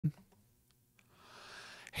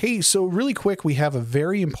Hey, so really quick, we have a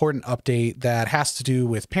very important update that has to do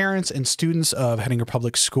with parents and students of Hettinger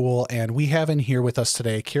Public School, and we have in here with us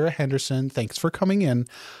today Kira Henderson. Thanks for coming in.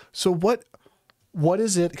 So what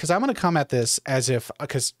is it? Because I'm going to come at this as if,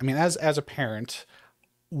 because I mean, as a parent,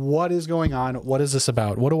 what is going on? What is this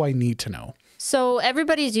about? What do I need to know? So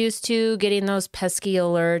everybody's used to getting those pesky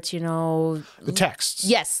alerts, The texts.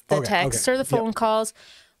 Yes, the texts or the phone calls.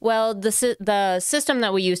 Well, the system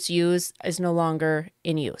that we used to use is no longer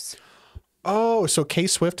in use. Oh, so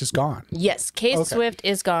K-Swift is gone. Yes, K-Swift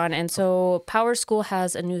is gone. And so PowerSchool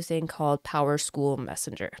has a new thing called PowerSchool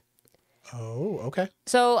Messenger. Oh, okay.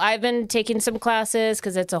 So I've been taking some classes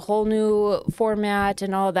because it's a whole new format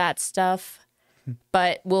and all that stuff.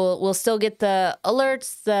 But we'll still get the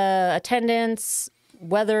alerts, the attendance,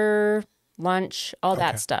 weather, lunch, all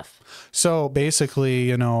that stuff. So basically,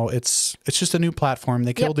 it's just a new platform.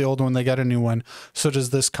 They killed the old one. They got a new one. So does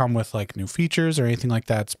this come with like new features or anything like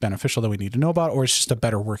that's beneficial that we need to know about, or it's just a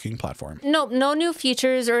better working platform? No new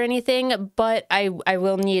features or anything, but I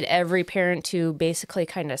will need every parent to basically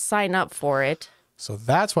kind of sign up for it. So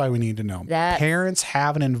that's why we need to know. Parents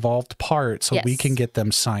have an involved part so we can get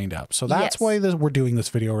them signed up. So that's why we're doing this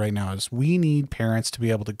video right now is we need parents to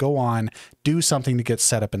be able to go on, do something to get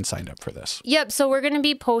set up and signed up for this. Yep. So we're going to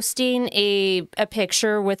be posting a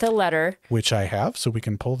picture with a letter. Which I have, so we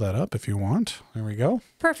can pull that up if you want. There we go.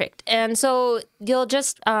 Perfect. And so you'll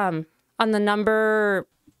just, on the number.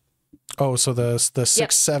 Oh, so the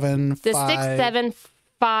 675. The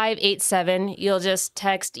 67587, you'll just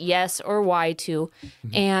text yes or Y to,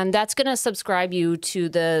 and that's going to subscribe you to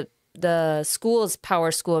the school's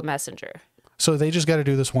PowerSchool Messenger. So they just got to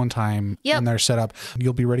do this one time and they're set up.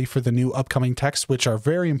 You'll be ready for the new upcoming texts, which are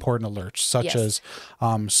very important alerts, such as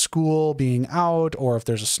school being out or if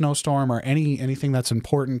there's a snowstorm or anything that's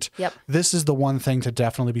important. Yep. This is the one thing to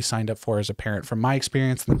definitely be signed up for as a parent from my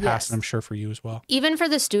experience in the past, and I'm sure for you as well. Even for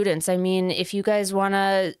the students. I mean, if you guys want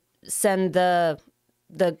to send the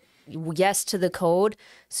yes to the code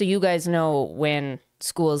so you guys know when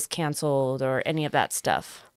school's canceled or any of that stuff.